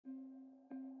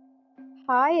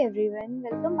Hi everyone,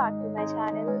 welcome back to my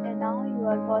channel and now you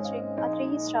are watching a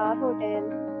 3-star hotel.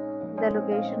 The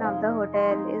location of the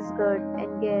hotel is good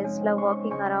and guests love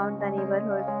walking around the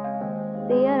neighborhood.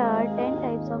 There are 10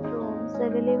 types of rooms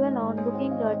available on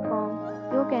booking.com.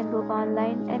 You can book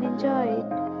online and enjoy it.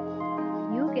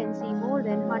 You can see more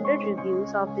than 100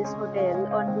 reviews of this hotel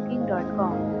on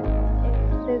booking.com.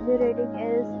 Its review rating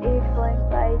is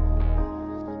 8.5,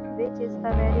 which is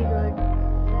a very good.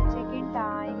 The check-in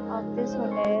time of this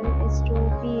hotel is 2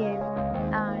 p.m.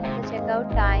 and the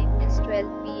checkout time is 12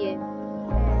 p.m.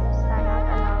 Pets are not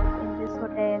allowed in this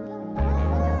hotel. The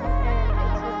hotel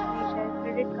accepts major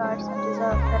credit cards and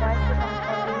reserves the right to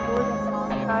temporarily hold an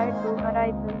amount prior to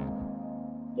arrival.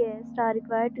 Guests are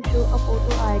required to show a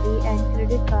photo ID and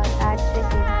credit card at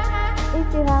check-in. If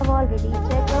you have already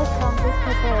checked out from this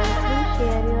hotel, please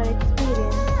share your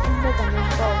experience in the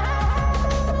comment box.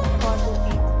 For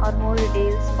booking or more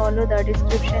details, follow the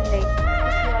description link.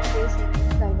 If you are facing any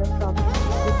kind of problem with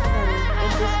booking a room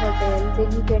in this hotel, then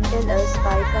you can tell us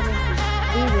by commenting.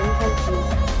 We will help you.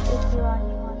 If you are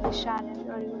new on this channel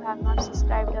or you have not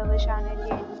subscribed our channel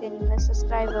yet, then you must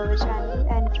subscribe our channel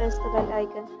and press the bell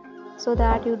icon so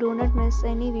that you do not miss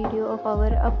any video of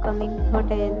our upcoming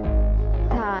hotel.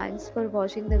 Thanks for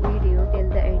watching the video till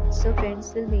the end. So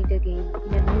friends, will meet again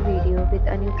in a new video with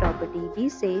a new property. Be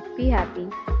safe, be happy.